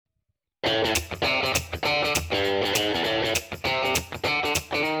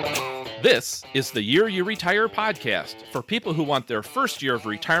This is the Year You Retire podcast for people who want their first year of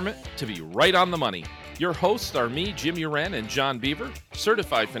retirement to be right on the money. Your hosts are me, Jim Uren, and John Beaver,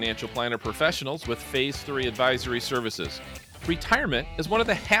 certified financial planner professionals with Phase 3 advisory services. Retirement is one of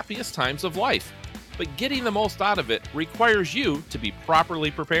the happiest times of life, but getting the most out of it requires you to be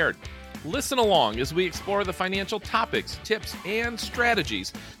properly prepared. Listen along as we explore the financial topics, tips, and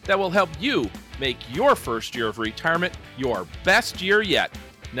strategies that will help you make your first year of retirement your best year yet.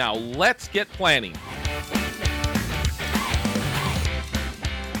 Now let's get planning.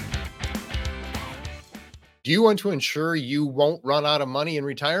 Do you want to ensure you won't run out of money in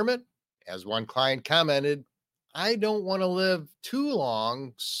retirement? As one client commented, I don't want to live too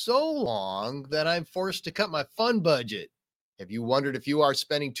long, so long that I'm forced to cut my fund budget. Have you wondered if you are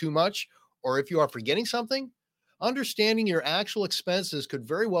spending too much or if you are forgetting something? Understanding your actual expenses could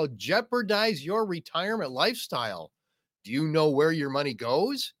very well jeopardize your retirement lifestyle. Do you know where your money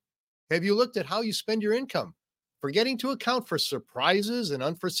goes? Have you looked at how you spend your income? Forgetting to account for surprises and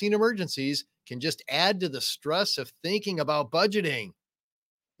unforeseen emergencies can just add to the stress of thinking about budgeting.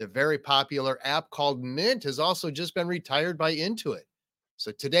 The very popular app called Mint has also just been retired by Intuit.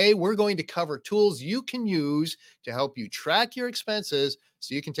 So today we're going to cover tools you can use to help you track your expenses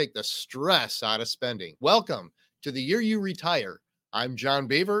so you can take the stress out of spending. Welcome to the Year You Retire. I'm John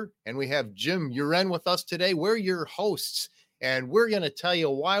Beaver, and we have Jim Uren with us today. We're your hosts, and we're going to tell you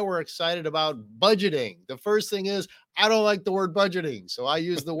why we're excited about budgeting. The first thing is, I don't like the word budgeting, so I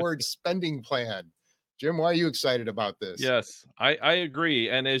use the word spending plan. Jim, why are you excited about this? Yes, I agree.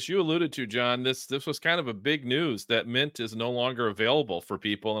 And as you alluded to, John, this was kind of a big news that Mint is no longer available for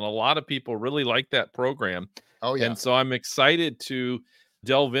people. And a lot of people really like that program. Oh, yeah. And so I'm excited to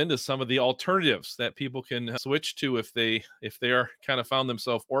delve into some of the alternatives that people can switch to if they are kind of found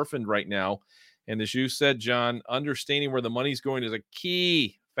themselves orphaned right now. And as you said, John, understanding where the money's going is a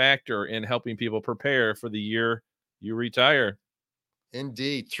key factor in helping people prepare for the year you retire.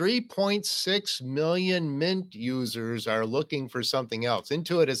 Indeed. 3.6 million Mint users are looking for something else.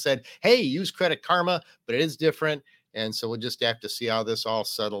 Intuit has said, hey, use Credit Karma, but it is different. And so we'll just have to see how this all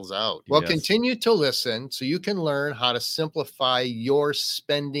settles out. Well, Yes. continue to listen so you can learn how to simplify your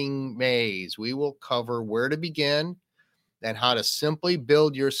spending maze. We will cover where to begin and how to simply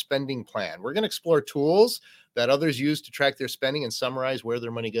build your spending plan. We're going to explore tools that others use to track their spending and summarize where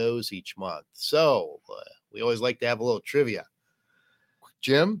their money goes each month. So we always like to have a little trivia.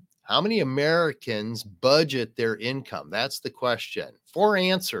 Jim, how many Americans budget their income? That's the question. 4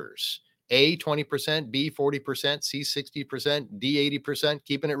 answers. A, 20%, B, 40%, C, 60%, D, 80%.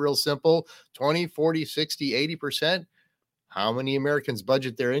 Keeping it real simple. 20, 40, 60, 80%. How many Americans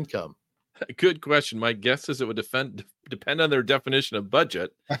budget their income? Good question. My guess is it would depend on their definition of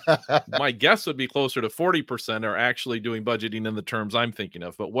budget. My guess would be closer to 40% are actually doing budgeting in the terms I'm thinking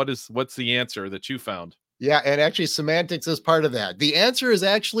of. But what's the answer that you found? Yeah, and actually semantics is part of that. The answer is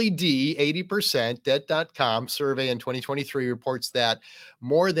actually D, 80%. Debt.com survey in 2023 reports that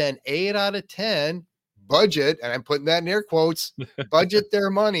more than 8 out of 10 budget, and I'm putting that in air quotes, budget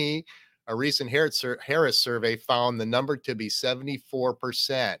their money. A recent Harris survey found the number to be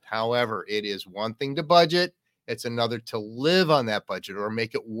 74%. However, it is one thing to budget. It's another to live on that budget or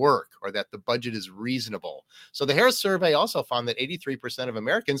make it work, or that the budget is reasonable. So the Harris survey also found that 83% of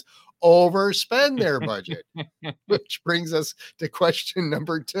Americans overspend their budget, which brings us to question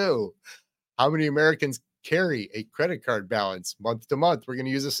number 2. How many Americans carry a credit card balance month to month? We're going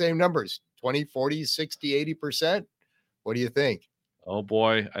to use the same numbers, 20, 40, 60, 80%. What do you think? Oh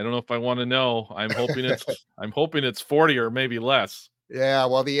boy, I don't know if I want to know. I'm hoping it's 40 or maybe less. Yeah,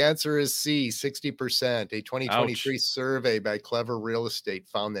 well, the answer is C, 60%. A 2023 Ouch. survey by Clever Real Estate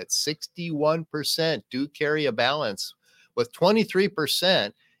found that 61% do carry a balance, with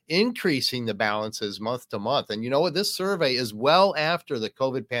 23% increasing the balances month to month. And you know what? This survey is well after the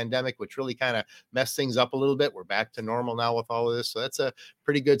COVID pandemic, which really kind of messed things up a little bit. We're back to normal now with all of this. So that's a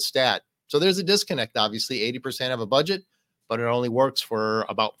pretty good stat. So there's a disconnect. Obviously, 80% have a budget, but it only works for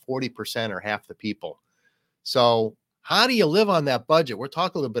about 40% or half the people. So how do you live on that budget? We'll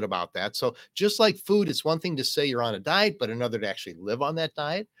talk a little bit about that. So just like food, it's one thing to say you're on a diet, but another to actually live on that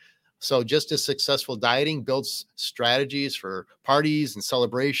diet. So just as successful dieting builds strategies for parties and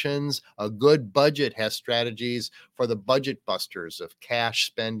celebrations, a good budget has strategies for the budget busters of cash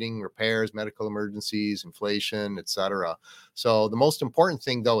spending, repairs, medical emergencies, inflation, etc. So the most important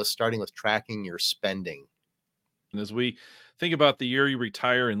thing, though, is starting with tracking your spending. And as we think about the year you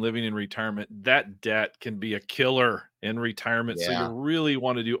retire and living in retirement, that debt can be a killer in retirement. So you Yeah. really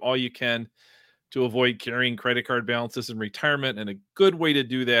want to do all you can to avoid carrying credit card balances in retirement. And a good way to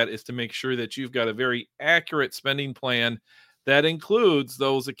do that is to make sure that you've got a very accurate spending plan that includes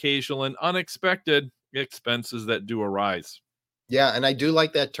those occasional and unexpected expenses that do arise. Yeah, and I do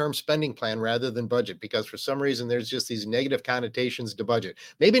like that term spending plan rather than budget because for some reason there's just these negative connotations to budget.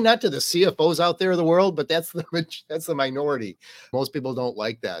 Maybe not to the CFOs out there of the world, but that's the minority. Most people don't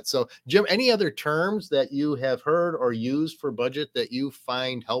like that. So, Jim, any other terms that you have heard or used for budget that you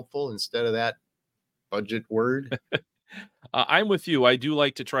find helpful instead of that budget word? I'm with you. I do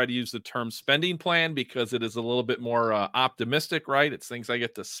like to try to use the term spending plan because it is a little bit more optimistic, right? It's things I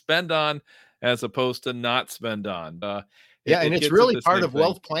get to spend on as opposed to not spend on. Yeah, and It it's gets at really the part same of thing.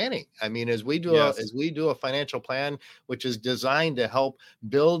 wealth planning. I mean, as we do a Yes. financial plan, which is designed to help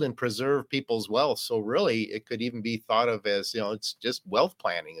build and preserve people's wealth. So really, it could even be thought of as, it's just wealth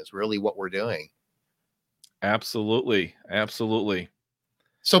planning is really what we're doing. Absolutely. Absolutely.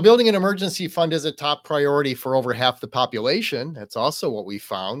 So building an emergency fund is a top priority for over half the population. That's also what we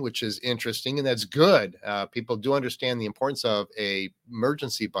found, which is interesting, and that's good. People do understand the importance of a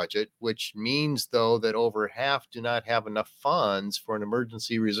emergency budget, which means though that over half do not have enough funds for an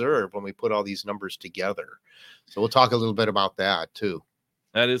emergency reserve when we put all these numbers together. So we'll talk a little bit about that too.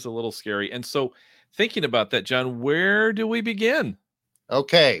 That is a little scary. And so, thinking about that, John, where do we begin?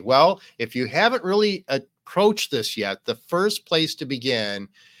 Okay, well, if you haven't really approached this yet, the first place to begin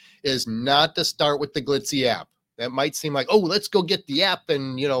is not to start with the glitzy app. That might seem like, oh, let's go get the app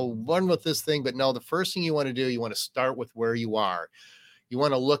and, run with this thing. But no, the first thing you want to do, you want to start with where you are. You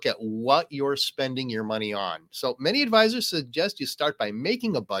want to look at what you're spending your money on. So many advisors suggest you start by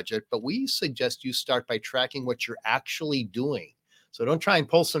making a budget, but we suggest you start by tracking what you're actually doing. So don't try and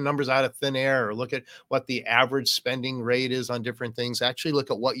pull some numbers out of thin air or look at what the average spending rate is on different things. Actually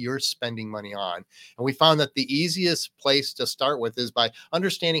look at what you're spending money on. And we found that the easiest place to start with is by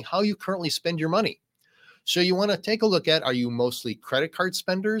understanding how you currently spend your money. So you want to take a look at, are you mostly credit card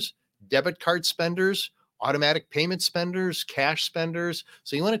spenders, debit card spenders, automatic payment spenders, cash spenders?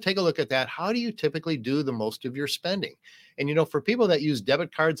 So you want to take a look at that. How do you typically do the most of your spending? And for people that use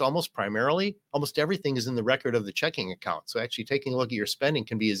debit cards almost primarily, almost everything is in the record of the checking account. So actually taking a look at your spending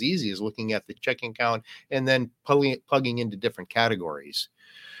can be as easy as looking at the checking account and then plugging into different categories.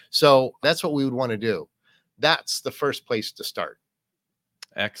 So that's what we would want to do. That's the first place to start.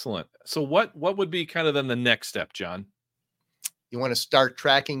 Excellent. So, what would be kind of then the next step, John? You want to start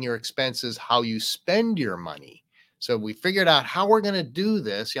tracking your expenses, how you spend your money. So we figured out how we're going to do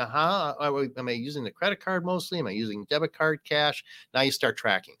this. How am I using the credit card mostly? Am I using debit card, cash? Now you start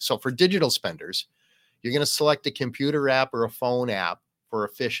tracking. So for digital spenders, you're going to select a computer app or a phone app for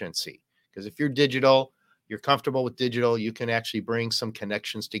efficiency. Because if you're digital, you're comfortable with digital, you can actually bring some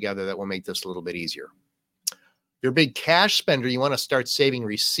connections together that will make this a little bit easier. If you're a big cash spender, you want to start saving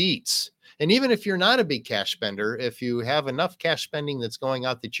receipts. And even if you're not a big cash spender, if you have enough cash spending that's going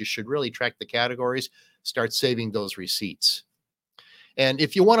out that you should really track the categories, start saving those receipts. And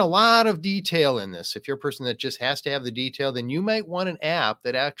if you want a lot of detail in this, if you're a person that just has to have the detail, then you might want an app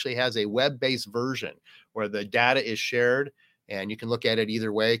that actually has a web-based version where the data is shared and you can look at it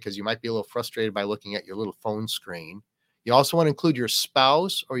either way because you might be a little frustrated by looking at your little phone screen. You also want to include your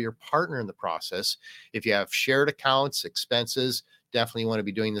spouse or your partner in the process. If you have shared accounts, expenses, definitely want to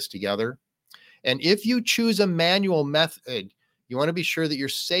be doing this together. And if you choose a manual method, you want to be sure that you're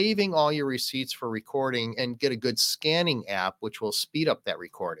saving all your receipts for recording and get a good scanning app, which will speed up that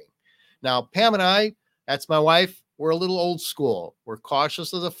recording. Now, Pam and I, that's my wife, we're a little old school. We're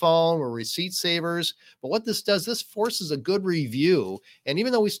cautious of the phone. We're receipt savers. But what this does, this forces a good review. And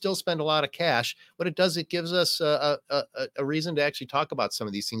even though we still spend a lot of cash, what it does, it gives us a reason to actually talk about some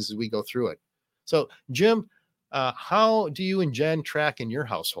of these things as we go through it. So, Jim, how do you and Jen track in your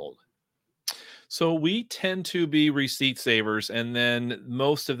household? So we tend to be receipt savers, and then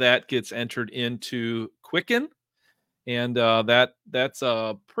most of that gets entered into Quicken, and that's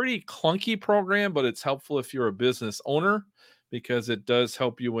a pretty clunky program, but it's helpful if you're a business owner because it does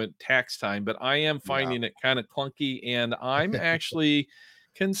help you in tax time. But I am Yeah. finding it kind of clunky, and I'm actually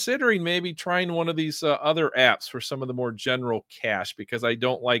considering maybe trying one of these other apps for some of the more general cash because I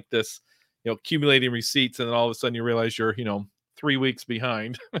don't like this, accumulating receipts, and then all of a sudden you realize you're, 3 weeks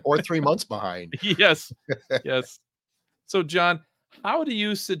behind. Or 3 months behind. Yes. Yes. So, John, how do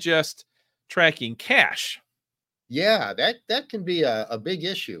you suggest tracking cash? Yeah, that can be a big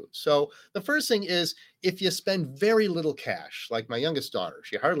issue. So the first thing is if you spend very little cash, like my youngest daughter,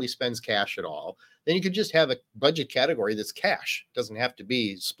 she hardly spends cash at all, then you could just have a budget category that's cash. It doesn't have to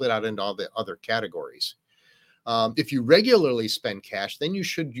be split out into all the other categories. If you regularly spend cash, then you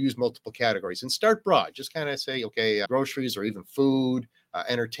should use multiple categories and start broad. Just kind of say, okay, groceries or even food,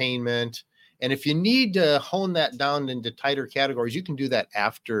 entertainment. And if you need to hone that down into tighter categories, you can do that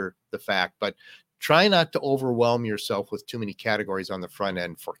after the fact. But try not to overwhelm yourself with too many categories on the front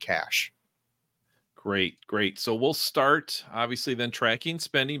end for cash. Great, great. So we'll start obviously then tracking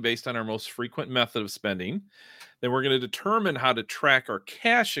spending based on our most frequent method of spending. Then we're going to determine how to track our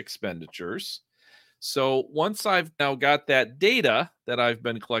cash expenditures. So once I've now got that data that I've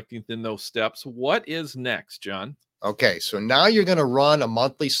been collecting in those steps, what is next, John? Okay, so now you're going to run a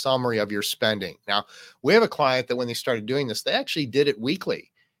monthly summary of your spending. Now, we have a client that when they started doing this, they actually did it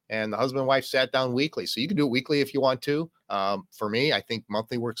weekly. And the husband and wife sat down weekly. So you can do it weekly if you want to. For me, I think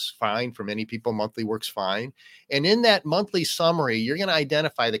monthly works fine. For many people, monthly works fine. And in that monthly summary, you're going to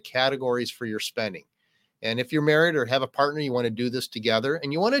identify the categories for your spending. And if you're married or have a partner, you want to do this together.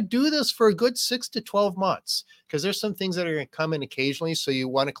 And you want to do this for a good 6 to 12 months because there's some things that are going to come in occasionally. So you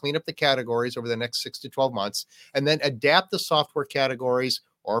want to clean up the categories over the next 6 to 12 months and then adapt the software categories.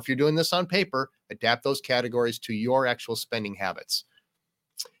 Or if you're doing this on paper, adapt those categories to your actual spending habits.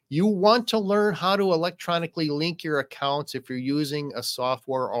 You want to learn how to electronically link your accounts if you're using a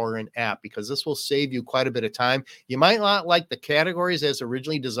software or an app, because this will save you quite a bit of time. You might not like the categories as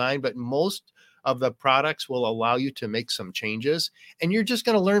originally designed, but most of the products will allow you to make some changes, and you're just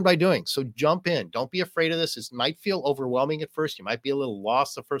going to learn by doing. So jump in. Don't be afraid of this. It might feel overwhelming at first. You might be a little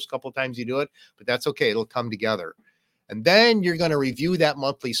lost the first couple of times you do it, but that's okay. It'll come together. And then you're going to review that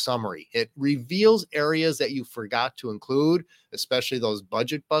monthly summary. It reveals areas that you forgot to include, especially those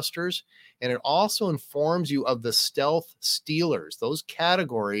budget busters. And it also informs you of the stealth stealers, those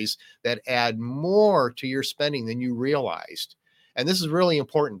categories that add more to your spending than you realized. And this is really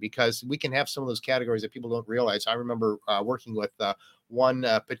important because we can have some of those categories that people don't realize. I remember working with one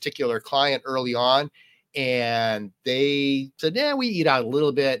particular client early on, and they said, yeah, we eat out a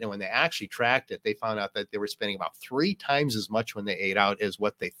little bit. And when they actually tracked it, they found out that they were spending about 3 times as much when they ate out as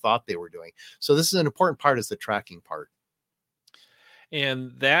what they thought they were doing. So this is an important part, is the tracking part.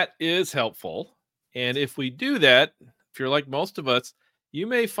 And that is helpful. And if we do that, if you're like most of us, you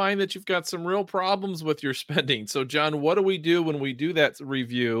may find that you've got some real problems with your spending. So, John, what do we do when we do that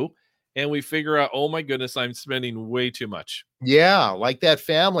review and we figure out, oh my goodness, I'm spending way too much? Yeah, like that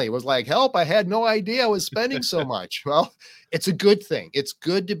family was like, help, I had no idea I was spending so much. Well, it's a good thing. It's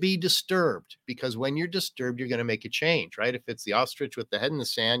good to be disturbed, because when you're disturbed, you're going to make a change, right? If it's the ostrich with the head in the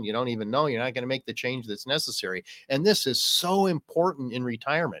sand, you don't even know, you're not going to make the change that's necessary. And this is so important in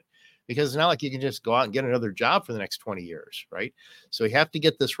retirement, because it's not like you can just go out and get another job for the next 20 years, right? So you have to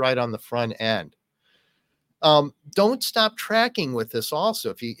get this right on the front end. Don't stop tracking with this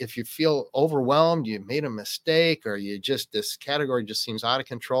also. If you feel overwhelmed, you made a mistake, or this category just seems out of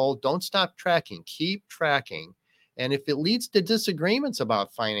control, don't stop tracking. Keep tracking. And if it leads to disagreements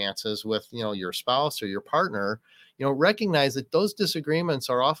about finances with, your spouse or your partner, recognize that those disagreements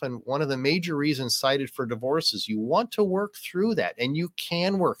are often one of the major reasons cited for divorces. You want to work through that, and you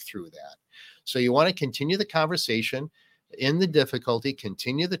can work through that. So you want to continue the conversation in the difficulty,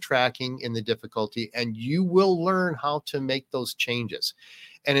 continue the tracking in the difficulty, and you will learn how to make those changes.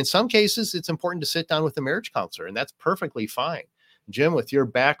 And in some cases, it's important to sit down with a marriage counselor, and that's perfectly fine. Jim, with your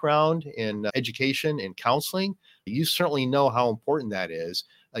background in education and counseling, you certainly know how important that is.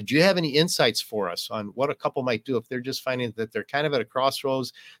 Do you have any insights for us on what a couple might do if they're just finding that they're kind of at a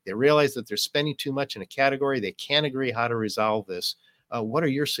crossroads? They realize that they're spending too much in a category. They can't agree how to resolve this. What are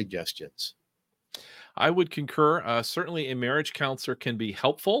your suggestions? I would concur. Certainly, a marriage counselor can be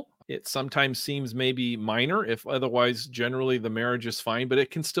helpful. It sometimes seems maybe minor, if otherwise, generally the marriage is fine, but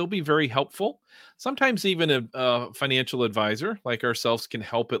it can still be very helpful. Sometimes, even a financial advisor like ourselves can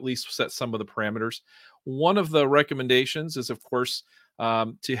help at least set some of the parameters. One of the recommendations is, of course,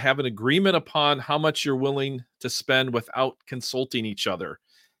 to have an agreement upon how much you're willing to spend without consulting each other.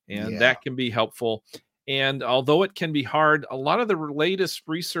 And that can be helpful. And although it can be hard, a lot of the latest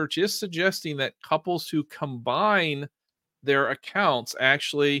research is suggesting that couples who combine their accounts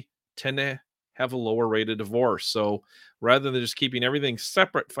actually tend to have a lower rate of divorce. So rather than just keeping everything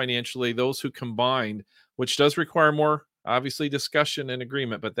separate financially, those who combine, which does require more, obviously, discussion and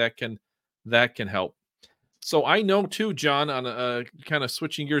agreement, but that can help. So I know too, John, on kind of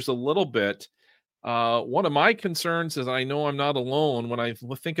switching gears a little bit, one of my concerns is, I know I'm not alone when I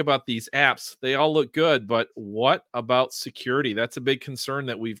think about these apps. They all look good, but what about security? That's a big concern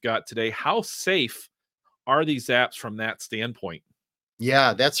that we've got today. How safe are these apps from that standpoint?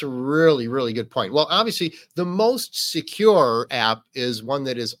 Yeah, that's a really, really good point. Well, obviously, the most secure app is one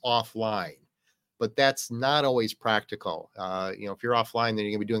that is offline, but that's not always practical. If you're offline, then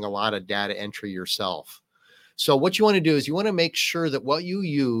you're going to be doing a lot of data entry yourself. So what you want to do is you want to make sure that what you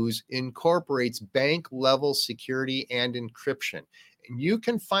use incorporates bank level security and encryption. And you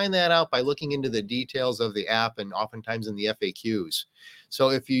can find that out by looking into the details of the app and oftentimes in the FAQs. So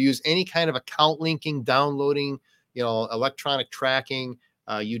if you use any kind of account linking, downloading, electronic tracking,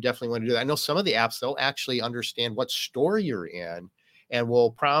 you definitely want to do that. I know some of the apps, they'll actually understand what store you're in and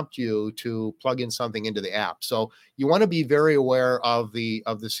will prompt you to plug in something into the app. So you want to be very aware of the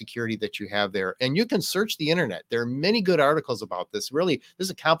security that you have there. And you can search the internet. There are many good articles about this. Really, this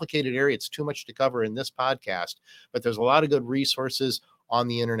is a complicated area. It's too much to cover in this podcast, but there's a lot of good resources on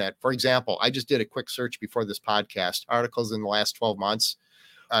the internet. For example, I just did a quick search before this podcast, articles in the last 12 months.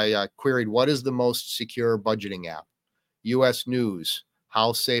 I queried, what is the most secure budgeting app? US News,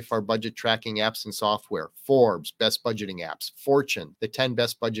 how safe are budget tracking apps and software? Forbes, best budgeting apps. Fortune, the 10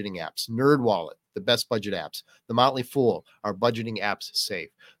 best budgeting apps. NerdWallet, the best budget apps. The Motley Fool, are budgeting apps safe?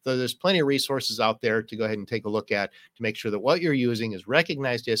 So there's plenty of resources out there to go ahead and take a look at to make sure that what you're using is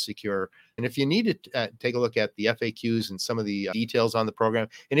recognized as secure. And if you need to take a look at the FAQs and some of the details on the program,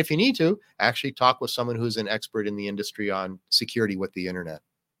 and if you need to, actually talk with someone who's an expert in the industry on security with the internet.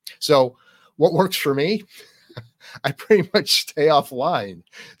 So what works for me? I pretty much stay offline.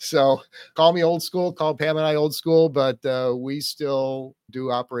 So call me old school, call Pam and I old school, but we still do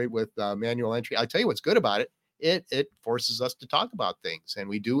operate with manual entry. I'll tell you what's good about it. It forces us to talk about things, and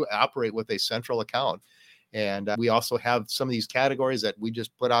we do operate with a central account. And we also have some of these categories that we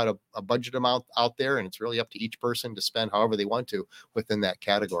just put out a budget amount out there, and it's really up to each person to spend however they want to within that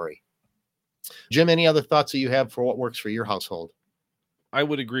category. Jim, any other thoughts that you have for what works for your household? I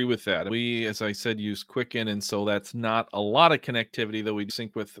would agree with that. We, as I said, use Quicken, and so that's not a lot of connectivity that we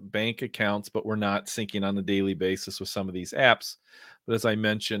sync with bank accounts, but we're not syncing on a daily basis with some of these apps. But as I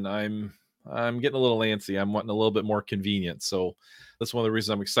mentioned, I'm getting a little antsy. I'm wanting a little bit more convenience. So that's one of the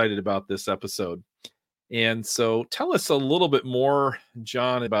reasons I'm excited about this episode. And so tell us a little bit more,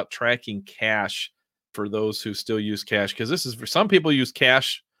 John, about tracking cash for those who still use cash, because this is for some people use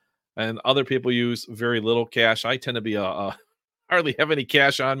cash and other people use very little cash. I tend to be a hardly have any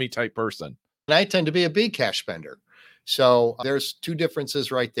cash on me type person. And I tend to be a big cash spender. So there's two differences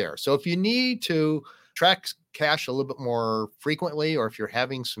right there. So if you need to track cash a little bit more frequently, or if you're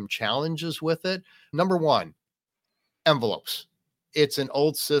having some challenges with it, number one, envelopes. It's an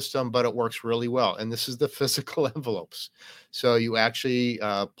old system, but it works really well. And this is the physical envelopes. So you actually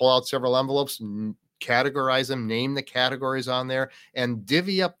pull out several envelopes, categorize them, name the categories on there, and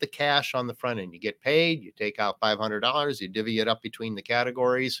divvy up the cash on the front end. You get paid, you take out $500, you divvy it up between the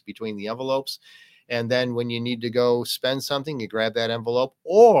categories, between the envelopes. And then when you need to go spend something, you grab that envelope.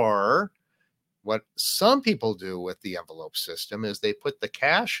 Or what some people do with the envelope system is they put the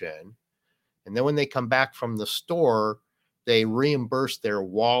cash in, and then when they come back from the store, they reimburse their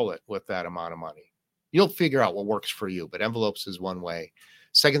wallet with that amount of money. You'll figure out what works for you, but envelopes is one way.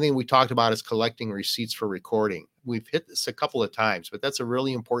 Second thing we talked about is collecting receipts for recording. We've hit this a couple of times, but that's a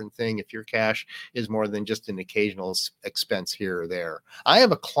really important thing if your cash is more than just an occasional expense here or there. I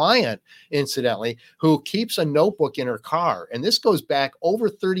have a client, incidentally, who keeps a notebook in her car. And this goes back over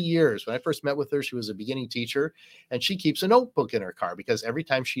 30 years. When I first met with her, she was a beginning teacher, and she keeps a notebook in her car because every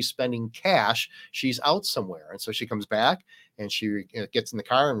time she's spending cash, she's out somewhere. And so she comes back and she gets in the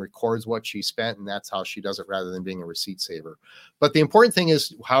car and records what she spent. And that's how she does it rather than being a receipt saver. But the important thing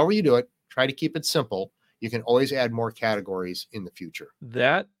is, however you do it, try to keep it simple. You can always add more categories in the future.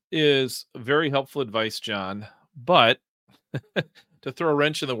 That is very helpful advice, John. But to throw a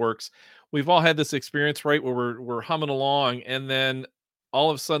wrench in the works, we've all had this experience, right, where we're humming along, and then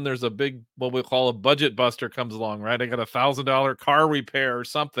all of a sudden there's a big, what we call a budget buster comes along, right? I got $1,000 car repair or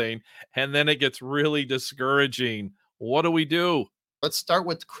something, and then it gets really discouraging. What do we do? Let's start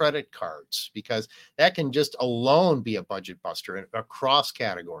with credit cards, because that can just alone be a budget buster across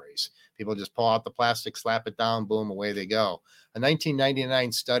categories. People just pull out the plastic, slap it down, boom, away they go. A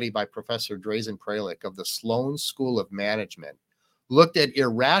 1999 study by Professor Drazen Pralick of the Sloan School of Management looked at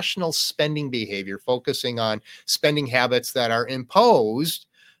irrational spending behavior, focusing on spending habits that are imposed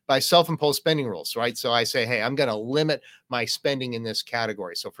by self-imposed spending rules, right? So I say, hey, I'm going to limit my spending in this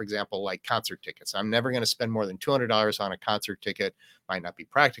category. So for example, like concert tickets, I'm never going to spend more than $200 on a concert ticket. Might not be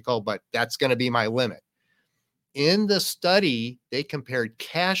practical, but that's going to be my limit. In the study, they compared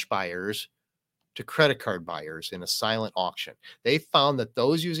cash buyers to credit card buyers in a silent auction. They found that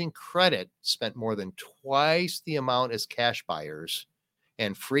those using credit spent more than twice the amount as cash buyers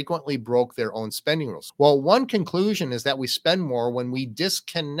and frequently broke their own spending rules. Well, one conclusion is that we spend more when we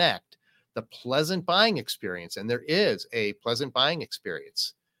disconnect the pleasant buying experience, and there is a pleasant buying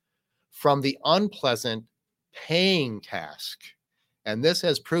experience, from the unpleasant paying task. And this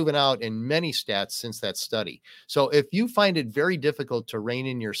has proven out in many stats since that study. So if you find it very difficult to rein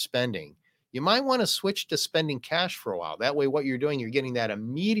in your spending, you might want to switch to spending cash for a while. That way, what you're doing, you're getting that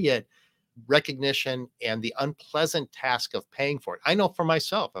immediate recognition and the unpleasant task of paying for it. I know for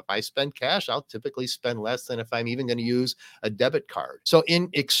myself, if I spend cash, I'll typically spend less than if I'm even going to use a debit card. So in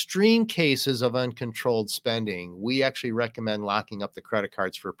extreme cases of uncontrolled spending, we actually recommend locking up the credit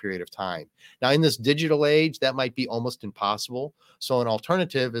cards for a period of time. Now, in this digital age, that might be almost impossible. So an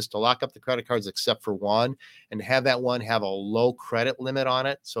alternative is to lock up the credit cards except for one, and have that one have a low credit limit on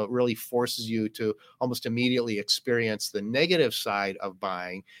it. So it really forces you to almost immediately experience the negative side of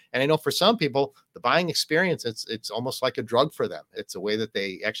buying. And I know for some people, the buying experience, it's almost like a drug for them. It's a way that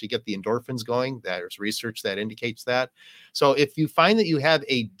they actually get the endorphins going. There's research that indicates that. So if you find that you have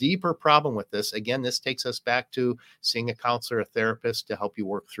a deeper problem with this, again, this takes us back to seeing a counselor, a therapist to help you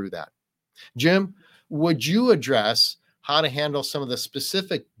work through that. Jim, would you address how to handle some of the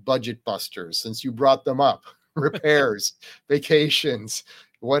specific budget busters since you brought them up? Repairs, vacations,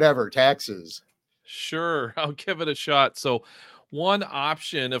 whatever, taxes. Sure, I'll give it a shot. So, one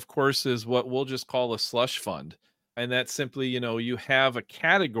option, of course, is what we'll just call a slush fund. And that's simply, you have a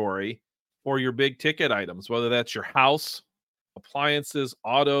category for your big ticket items, whether that's your house, appliances,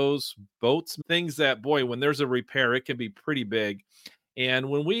 autos, boats, things that, boy, when there's a repair, it can be pretty big. And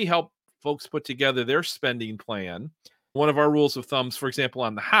when we help folks put together their spending plan, one of our rules of thumbs, for example,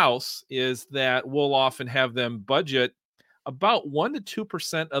 on the house, is that we'll often have them budget about 1% to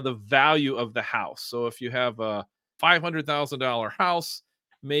 2% of the value of the house. So if you have a $500,000 house,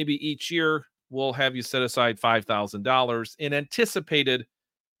 maybe each year we'll have you set aside $5,000 in anticipated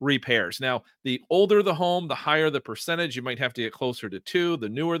repairs. Now, the older the home, the higher the percentage. You might have to get closer to 2. The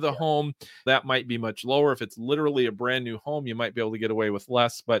newer the home, that might be much lower. If it's literally a brand new home, you might be able to get away with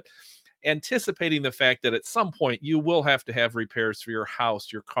less. But anticipating the fact that at some point you will have to have repairs for your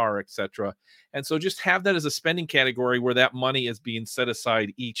house, your car, etc. And so just have that as a spending category where that money is being set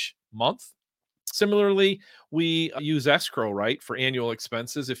aside each month. Similarly, we use escrow, right, for annual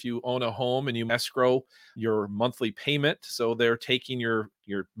expenses. If you own a home and you escrow your monthly payment, so they're taking your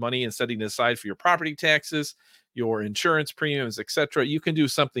money and setting it aside for your property taxes, your insurance premiums, etc. You can do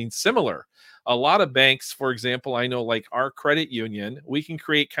something similar. A lot of banks, for example, I know like our credit union, we can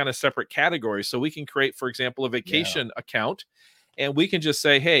create kind of separate categories. So we can create, for example, a vacation account, and we can just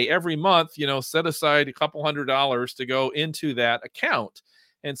say, hey, every month, set aside a couple $100 to go into that account.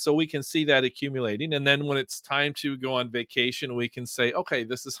 And so we can see that accumulating. And then when it's time to go on vacation, we can say, okay,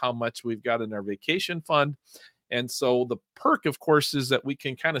 this is how much we've got in our vacation fund. And so the perk, of course, is that we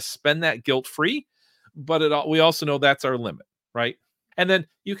can kind of spend that guilt-free, but we also know that's our limit, right? And then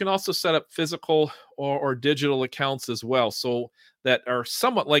you can also set up physical or digital accounts as well, so that are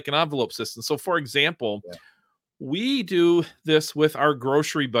somewhat like an envelope system. So for example, we do this with our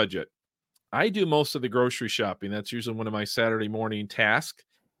grocery budget. I do most of the grocery shopping. That's usually one of my Saturday morning tasks.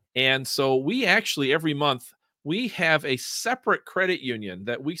 And so we actually, every month, we have a separate credit union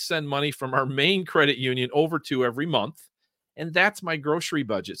that we send money from our main credit union over to every month. And that's my grocery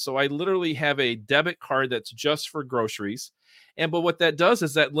budget. So I literally have a debit card that's just for groceries. But what that does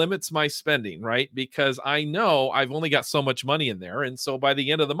is that limits my spending, right? Because I know I've only got so much money in there. And so by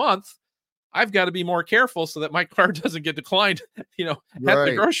the end of the month, I've got to be more careful so that my card doesn't get declined, at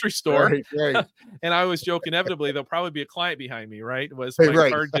the grocery store. Right. And I always joke, inevitably, there'll probably be a client behind me, right? Was my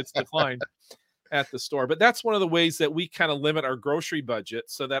card gets declined at the store. But that's one of the ways that we kind of limit our grocery budget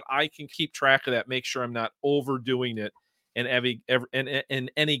so that I can keep track of that, make sure I'm not overdoing it in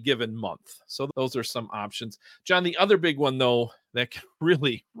any given month. So those are some options. John, the other big one, though, that can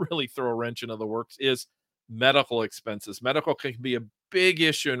really, really throw a wrench into the works is medical expenses. Medical can be a big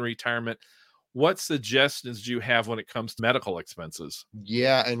issue in retirement. What suggestions do you have when it comes to medical expenses?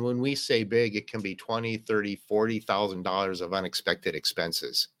 Yeah, and when we say big, it can be $20,000, $30,000, $40,000 of unexpected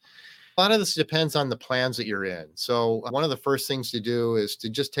expenses. A lot of this depends on the plans that you're in. So one of the first things to do is to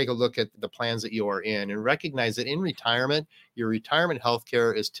just take a look at the plans that you are in and recognize that in retirement, your retirement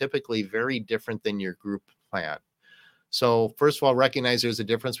healthcare is typically very different than your group plan. So first of all, recognize there's a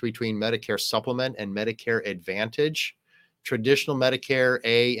difference between Medicare Supplement and Medicare Advantage. Traditional Medicare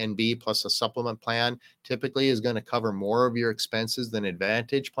A and B plus a supplement plan typically is going to cover more of your expenses than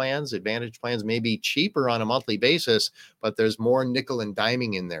Advantage plans. Advantage plans may be cheaper on a monthly basis, but there's more nickel and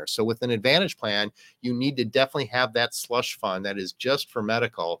diming in there. So with an Advantage plan, you need to definitely have that slush fund that is just for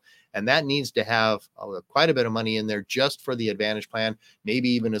medical. And that needs to have quite a bit of money in there just for the Advantage plan, maybe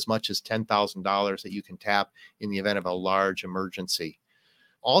even as much as $10,000 that you can tap in the event of a large emergency.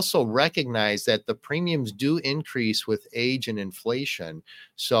 Also recognize that the premiums do increase with age and inflation.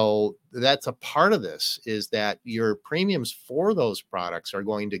 So that's a part of this, is that your premiums for those products are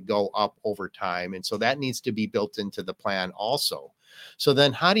going to go up over time. And so that needs to be built into the plan also. So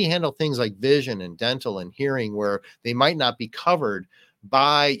then how do you handle things like vision and dental and hearing where they might not be covered,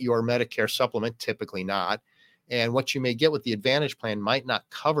 buy your Medicare supplement, typically not. And what you may get with the Advantage plan might not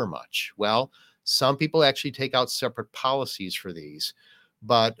cover much. Well, some people actually take out separate policies for these.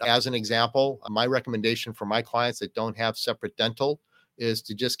 But as an example, my recommendation for my clients that don't have separate dental is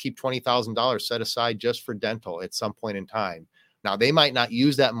to just keep $20,000 set aside just for dental at some point in time. Now, they might not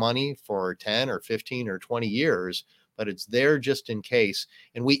use that money for 10 or 15 or 20 years, but it's there just in case.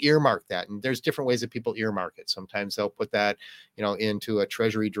 And we earmark that. And there's different ways that people earmark it. Sometimes they'll put that, into a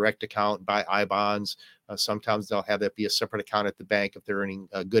Treasury direct account, buy I-bonds. Sometimes they'll have that be a separate account at the bank if they're earning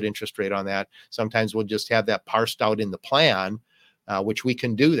a good interest rate on that. Sometimes we'll just have that parsed out in the plan, which we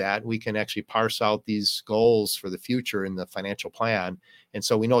can do that. We can actually parse out these goals for the future in the financial plan. And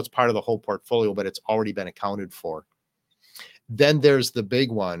so we know it's part of the whole portfolio, but it's already been accounted for. Then there's the big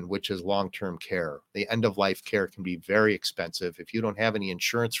one, which is long-term care. The end-of-life care can be very expensive. If you don't have any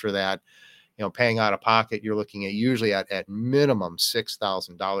insurance for that, paying out of pocket, you're looking at usually at minimum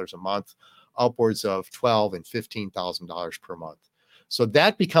 $6,000 a month, upwards of $12,000 and $15,000 per month. So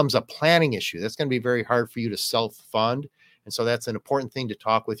that becomes a planning issue. That's going to be very hard for you to self-fund. And so that's an important thing to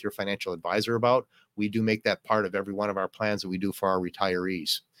talk with your financial advisor about. We do make that part of every one of our plans that we do for our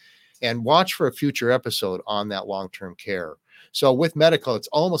retirees. And watch for a future episode on that long-term care. So with medical, it's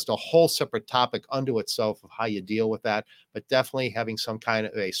almost a whole separate topic unto itself of how you deal with that, but definitely having some kind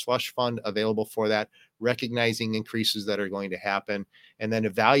of a slush fund available for that, recognizing increases that are going to happen, and then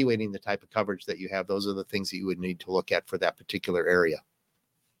evaluating the type of coverage that you have. Those are the things that you would need to look at for that particular area.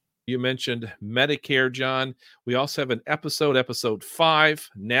 You mentioned Medicare, John. We also have an episode 5,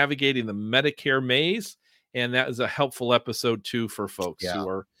 Navigating the Medicare Maze. And that is a helpful episode too for folks who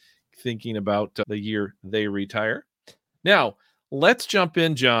are thinking about the year they retire. Now, let's jump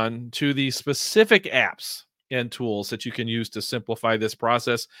in, John, to the specific apps and tools that you can use to simplify this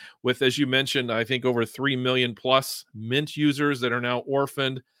process with, as you mentioned, I think over 3 million plus Mint users that are now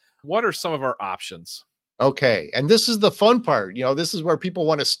orphaned. What are some of our options? Okay. And this is the fun part. This is where people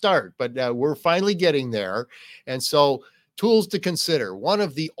want to start, but we're finally getting there. And so tools to consider. One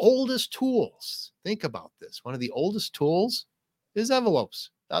of the oldest tools, think about this. One of the oldest tools is envelopes,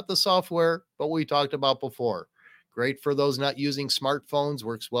 not the software, but what we talked about before. Great for those not using smartphones,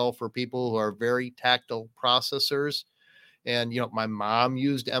 works well for people who are very tactile processors. And, my mom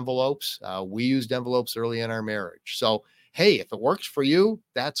used envelopes. We used envelopes early in our marriage. So, hey, if it works for you,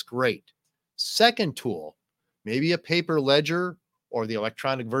 that's great. Second tool, maybe a paper ledger or the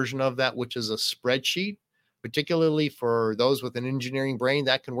electronic version of that, which is a spreadsheet, particularly for those with an engineering brain,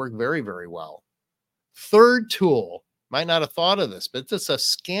 that can work very, very well. Third tool, might not have thought of this, but it's a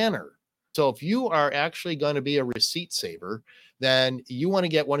scanner. So if you are actually going to be a receipt saver, then you want to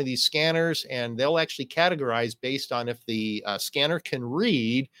get one of these scanners, and they'll actually categorize based on if the scanner can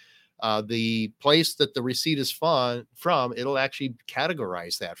read the place that the receipt is from. It'll actually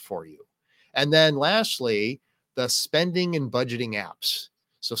categorize that for you. And then lastly, the spending and budgeting apps.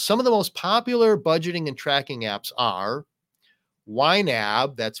 So some of the most popular budgeting and tracking apps are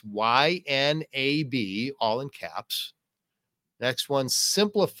YNAB, that's YNAB, all in caps. Next one,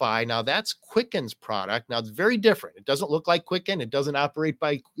 Simplify. Now that's Quicken's product. Now it's very different. It doesn't look like Quicken. It doesn't operate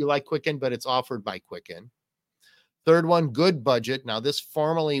like Quicken, but it's offered by Quicken. Third one, Good Budget. Now this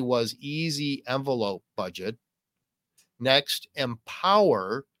formerly was Easy Envelope Budget. Next,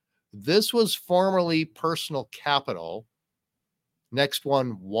 Empower. This was formerly Personal Capital. Next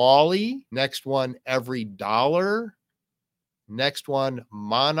one, Wally. Next one, Every Dollar. Next one,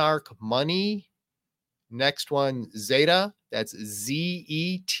 Monarch Money. Next one, Zeta. That's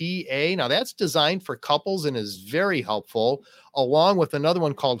Zeta. Now that's designed for couples and is very helpful, along with another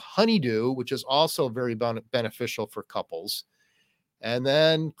one called Honeydew, which is also very beneficial for couples. And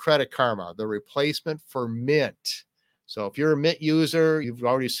then Credit Karma, the replacement for Mint. So if you're a Mint user, you've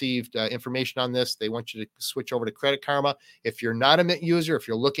already received information on this. They want you to switch over to Credit Karma. If you're not a Mint user, if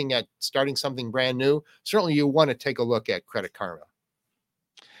you're looking at starting something brand new, certainly you want to take a look at Credit Karma.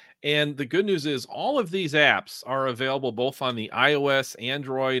 And the good news is all of these apps are available both on the iOS,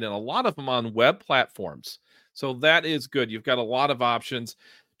 Android, and a lot of them on web platforms. So that is good. You've got a lot of options.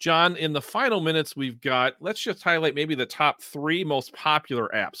 John, in the final minutes we've got, let's just highlight maybe the top 3 most popular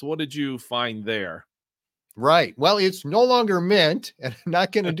apps. What did you find there? Right. Well, it's no longer Mint, and I'm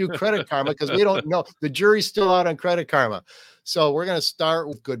not going to do Credit Karma because we don't know. The jury's still out on Credit Karma. So we're going to start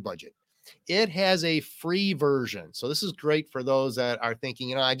with Good Budget. It has a free version. So this is great for those that are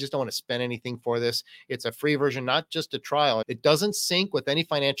thinking, I just don't want to spend anything for this. It's a free version, not just a trial. It doesn't sync with any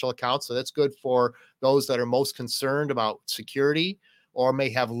financial account. So that's good for those that are most concerned about security or may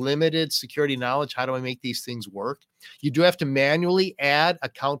have limited security knowledge. How do I make these things work? You do have to manually add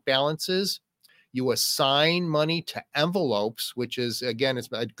account balances. You assign money to envelopes, which is, again, it's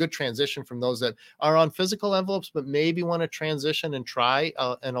a good transition from those that are on physical envelopes, but maybe want to transition and try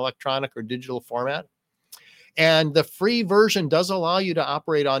an electronic or digital format. And the free version does allow you to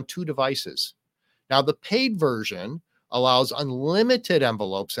operate on 2 devices. Now, the paid version allows unlimited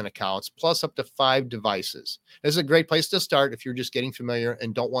envelopes and accounts, plus up to 5 devices. This is a great place to start if you're just getting familiar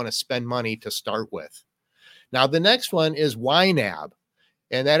and don't want to spend money to start with. Now, the next one is YNAB,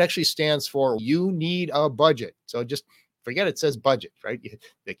 and that actually stands for You Need a Budget. So just forget it says budget, right?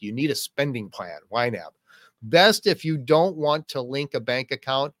 Like you need a spending plan, YNAB. Best if you don't want to link a bank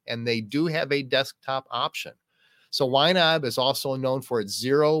account, and they do have a desktop option. So YNAB is also known for its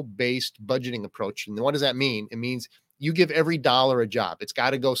zero-based budgeting approach. And what does that mean? It means you give every dollar a job. It's got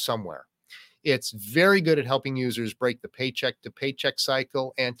to go somewhere. It's very good at helping users break the paycheck to paycheck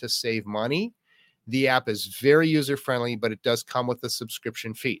cycle and to save money. The app is very user-friendly, but it does come with a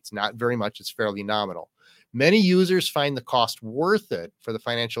subscription fee. It's not very much. It's fairly nominal. Many users find the cost worth it for the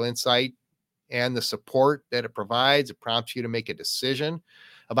financial insight and the support that it provides. It prompts you to make a decision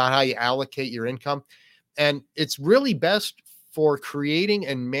about how you allocate your income. And it's really best for creating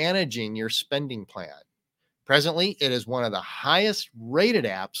and managing your spending plan. Presently, it is one of the highest rated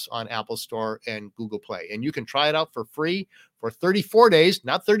apps on Apple Store and Google Play. And you can try it out for free for 34 days,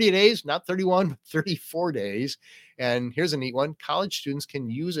 not 30 days, not 31, but 34 days. And here's a neat one. College students can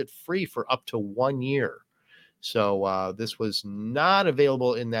use it free for up to 1 year. So this was not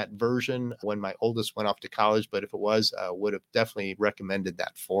available in that version when my oldest went off to college, but if it was, would have definitely recommended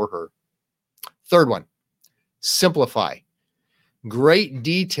that for her. Third one, Simplify. Great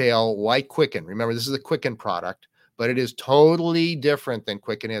detail like Quicken. Remember, this is a Quicken product, but it is totally different than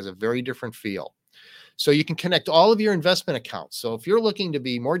Quicken. It has a very different feel. So you can connect all of your investment accounts. So if you're looking to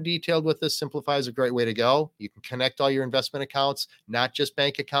be more detailed with this, Simplify is a great way to go. You can connect all your investment accounts, not just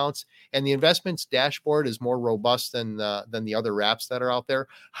bank accounts. And the investments dashboard is more robust than the other apps that are out there.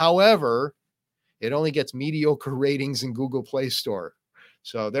 However, it only gets mediocre ratings in Google Play Store.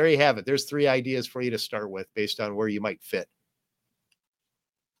 So there you have it. There's 3 ideas for you to start with based on where you might fit.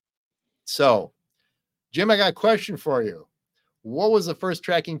 So, Jim, I got a question for you. What was the first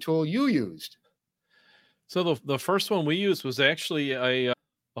tracking tool you used? So the first one we used was actually a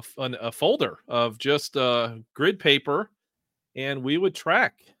folder of just grid paper, and we would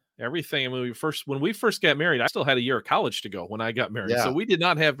track everything. And when we first got married, I still had a year of college to go when I got married. Yeah. So we did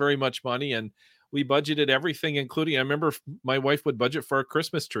not have very much money, and we budgeted everything, including, I remember my wife would budget for a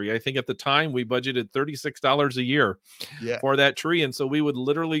Christmas tree. I think at the time we budgeted $36 a year for that tree. And so we would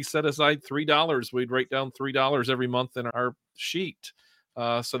literally set aside $3. We'd write down $3 every month in our sheet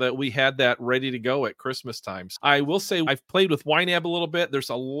so that we had that ready to go at Christmas times. I will say I've played with YNAB a little bit. There's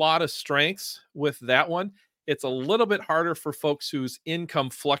a lot of strengths with that one. It's a little bit harder for folks whose income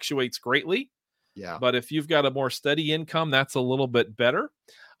fluctuates greatly. Yeah. But if you've got a more steady income, that's a little bit better.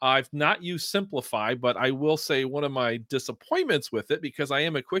 I've not used Simplify, but I will say one of my disappointments with it, because I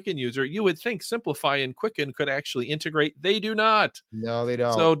am a Quicken user, you would think Simplify and Quicken could actually integrate. They do not. No, they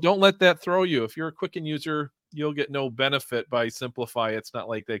don't. So don't let that throw you. If you're a Quicken user, you'll get no benefit by Simplify. It's not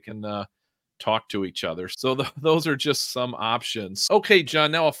like they can talk to each other. So those are just some options. Okay,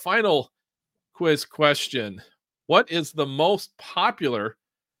 John, now a final quiz question. What is the most popular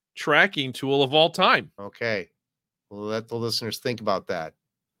tracking tool of all time? Okay. Well, let the listeners think about that.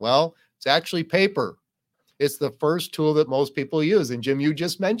 Well, it's actually paper. It's the first tool that most people use. And Jim, you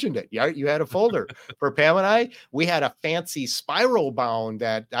just mentioned it. You had a folder. For Pam and I, we had a fancy spiral bound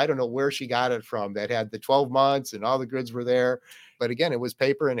that I don't know where she got it from, that had the 12 months and all the grids were there. But again, it was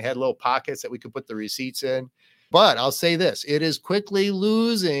paper and it had little pockets that we could put the receipts in. But I'll say this, it is quickly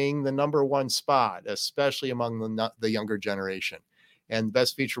losing the number 1 spot, especially among the younger generation. And the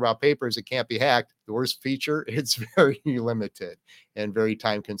best feature about paper is it can't be hacked. The worst feature, it's very limited and very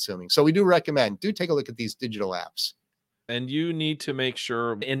time consuming. So we do recommend, do take a look at these digital apps. And you need to make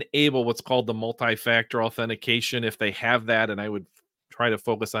sure enable what's called the multi-factor authentication if they have that. And I would try to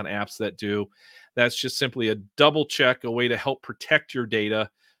focus on apps that do. That's just simply a double check, a way to help protect your data,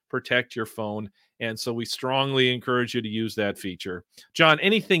 protect your phone. And so we strongly encourage you to use that feature. John,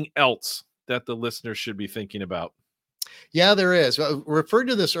 anything else that the listeners should be thinking about? Yeah, there is. We referred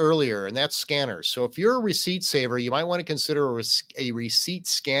to this earlier, and that's scanners. So if you're a receipt saver, you might want to consider a receipt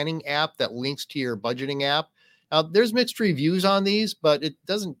scanning app that links to your budgeting app. Now, there's mixed reviews on these, but it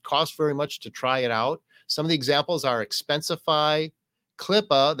doesn't cost very much to try it out. Some of the examples are Expensify,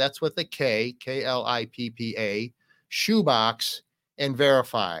 Clippa, that's with a K, Klippa, Shoebox, and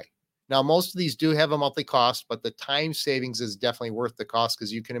Verify. Now, most of these do have a monthly cost, but the time savings is definitely worth the cost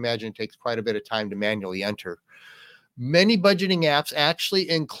because you can imagine it takes quite a bit of time to manually enter. Many budgeting apps actually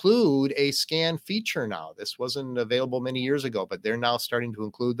include a scan feature now. This wasn't available many years ago, but they're now starting to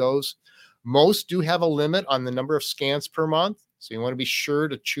include those. Most do have a limit on the number of scans per month, so you want to be sure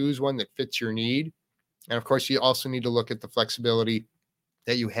to choose one that fits your need. And of course, you also need to look at the flexibility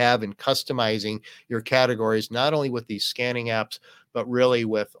that you have in customizing your categories, not only with these scanning apps, but really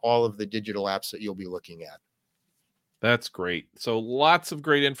with all of the digital apps that you'll be looking at. That's great. So lots of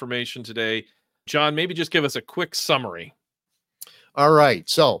great information today. John, maybe just give us a quick summary. All right.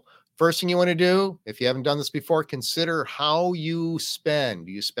 So first thing you want to do, if you haven't done this before, consider how you spend.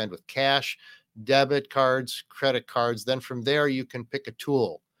 Do you spend with cash, debit cards, credit cards? Then from there, you can pick a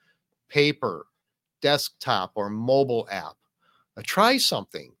tool, paper, desktop, or mobile app. Try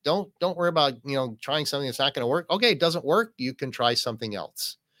something. Don't worry about, trying something that's not going to work. Okay, it doesn't work. You can try something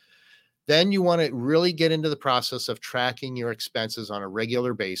else. Then you want to really get into the process of tracking your expenses on a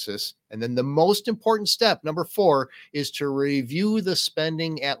regular basis. And then the most important step, number 4, is to review the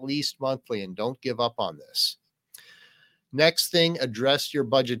spending at least monthly, and don't give up on this. Next thing, address your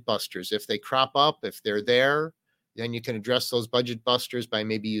budget busters. If they crop up, if they're there, then you can address those budget busters by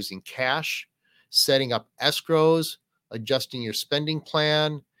maybe using cash, setting up escrows, adjusting your spending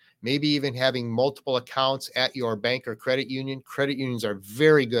plan, maybe even having multiple accounts at your bank or credit union. Credit unions are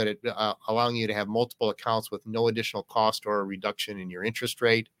very good at allowing you to have multiple accounts with no additional cost or a reduction in your interest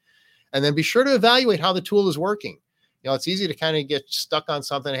rate. And then be sure to evaluate how the tool is working. It's easy to kind of get stuck on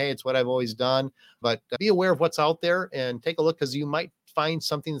something. Hey, it's what I've always done, but be aware of what's out there and take a look, because you might find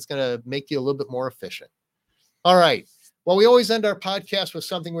something that's going to make you a little bit more efficient. All right. Well, we always end our podcast with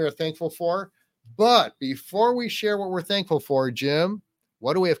something we are thankful for. But before we share what we're thankful for, Jim,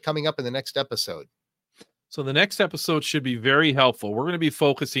 what do we have coming up in the next episode? So the next episode should be very helpful. We're going to be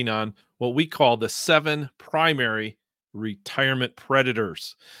focusing on what we call the 7 primary retirement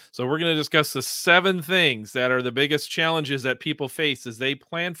predators. So we're going to discuss the 7 things that are the biggest challenges that people face as they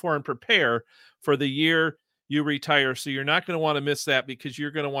plan for and prepare for the year you retire. So you're not going to want to miss that, because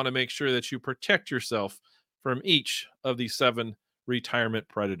you're going to want to make sure that you protect yourself from each of these 7 retirement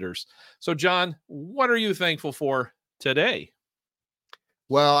predators. So John, what are you thankful for today?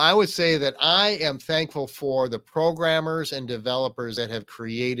 Well, I would say that I am thankful for the programmers and developers that have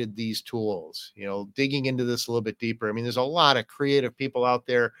created these tools. Digging into this a little bit deeper, I mean, there's a lot of creative people out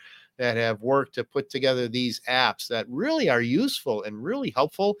there that have worked to put together these apps that really are useful and really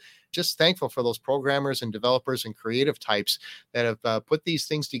helpful. Just thankful for those programmers and developers and creative types that have put these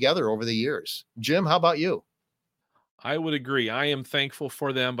things together over the years. Jim, how about you? I would agree. I am thankful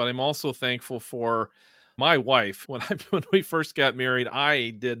for them, but I'm also thankful for my wife. When we first got married,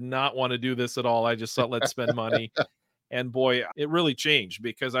 I did not want to do this at all. I just thought, let's spend money. And boy, it really changed,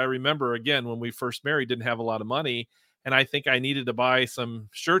 because I remember, again, when we first married, didn't have a lot of money. And I think I needed to buy some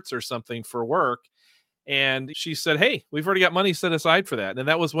shirts or something for work. And she said, hey, we've already got money set aside for that. And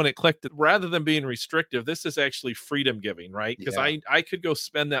that was when it clicked. Rather than being restrictive, this is actually freedom giving, right? Because I could go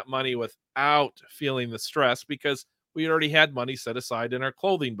spend that money without feeling the stress, because we already had money set aside in our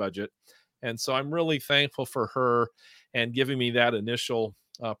clothing budget. And so I'm really thankful for her and giving me that initial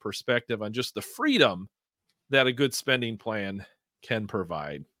perspective on just the freedom that a good spending plan can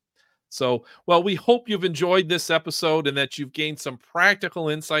provide. So, well, we hope you've enjoyed this episode and that you've gained some practical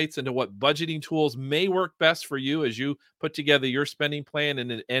insights into what budgeting tools may work best for you as you put together your spending plan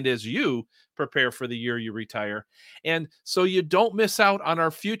and as you prepare for the year you retire. And so you don't miss out on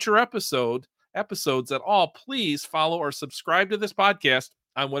our future episodes at all, please follow or subscribe to this podcast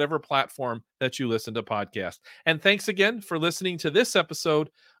on whatever platform that you listen to podcasts. And thanks again for listening to this episode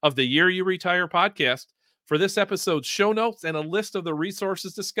of the Year You Retire podcast. For this episode's show notes and a list of the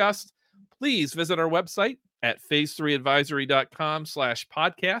resources discussed, please visit our website at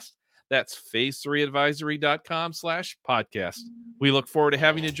phase3advisory.com/podcast. That's phase3advisory.com/podcast. We look forward to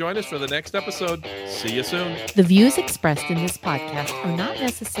having you join us for the next episode. See you soon. The views expressed in this podcast are not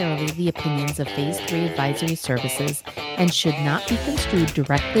necessarily the opinions of Phase 3 Advisory Services and should not be construed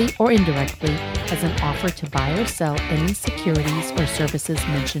directly or indirectly as an offer to buy or sell any securities or services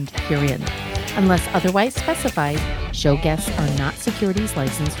mentioned herein. Unless otherwise specified, show guests are not securities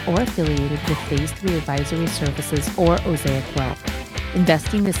licensed or affiliated with Phase 3 Advisory Services or Osaic Wealth.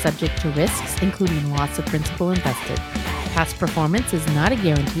 Investing is subject to risks, including loss of principal invested. Past performance is not a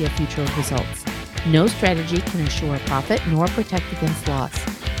guarantee of future results. No strategy can ensure a profit nor protect against loss.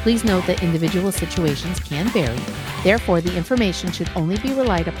 Please note that individual situations can vary. Therefore, the information should only be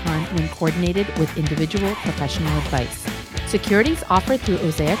relied upon when coordinated with individual professional advice. Securities offered through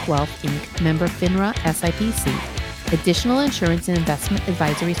Osaic Wealth, Inc., member FINRA SIPC. Additional insurance and investment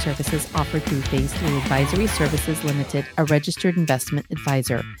advisory services offered through Phase 3 Advisory Services Limited, a registered investment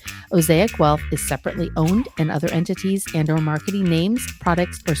advisor. Osaic Wealth is separately owned, and other entities and/or marketing names,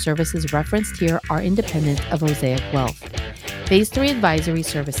 products, or services referenced here are independent of Osaic Wealth. Phase 3 Advisory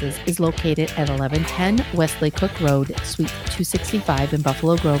Services is located at 1110 Wesley Cook Road, Suite 265 in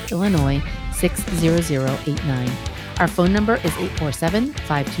Buffalo Grove, Illinois, 60089. Our phone number is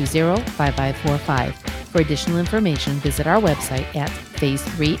 847-520-5545. For additional information, visit our website at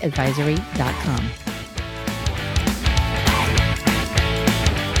phase3advisory.com.